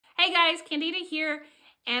Hey guys, Candida here,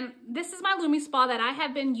 and this is my LumiSpa that I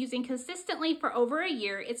have been using consistently for over a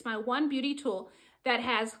year. It's my one beauty tool that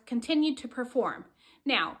has continued to perform.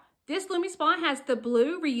 Now, this LumiSpa has the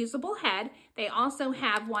blue reusable head. They also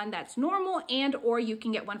have one that's normal or you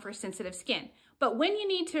can get one for sensitive skin. But when you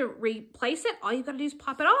need to replace it, all you gotta do is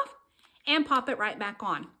pop it off and pop it right back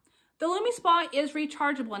on. The LumiSpa is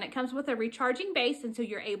rechargeable and it comes with a recharging base, and so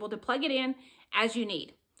you're able to plug it in as you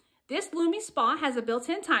need. This LumiSpa has a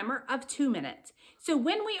built-in timer of 2 minutes. So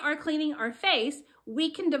when we are cleaning our face, we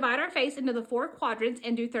can divide our face into the 4 quadrants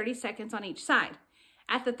and do 30 seconds on each side.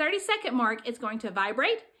 At the 30-second mark, it's going to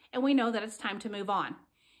vibrate, and we know that it's time to move on.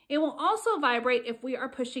 It will also vibrate if we are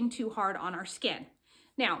pushing too hard on our skin.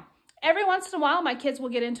 Now, every once in a while, my kids will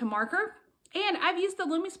get into marker, and I've used the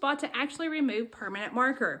LumiSpa to actually remove permanent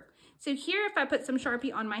marker. So here, if I put some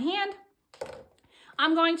Sharpie on my hand,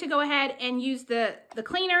 I'm going to go ahead and use the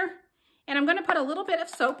cleaner, and I'm going to put a little bit of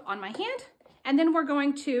soap on my hand, and then we're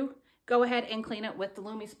going to go ahead and clean it with the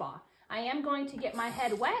LumiSpa. I am going to get my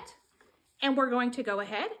head wet, and we're going to go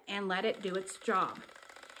ahead and let it do its job.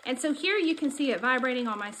 And so here you can see it vibrating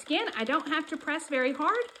on my skin. I don't have to press very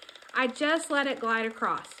hard. I just let it glide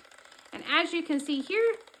across. And as you can see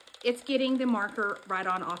here, it's getting the marker right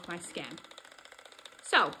on off my skin.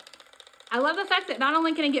 So I love the fact that not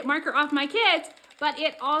only can I get marker off my kids, but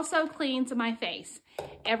it also cleans my face.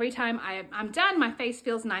 Every time I'm done, my face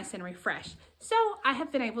feels nice and refreshed. So I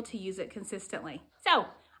have been able to use it consistently. So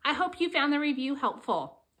I hope you found the review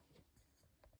helpful.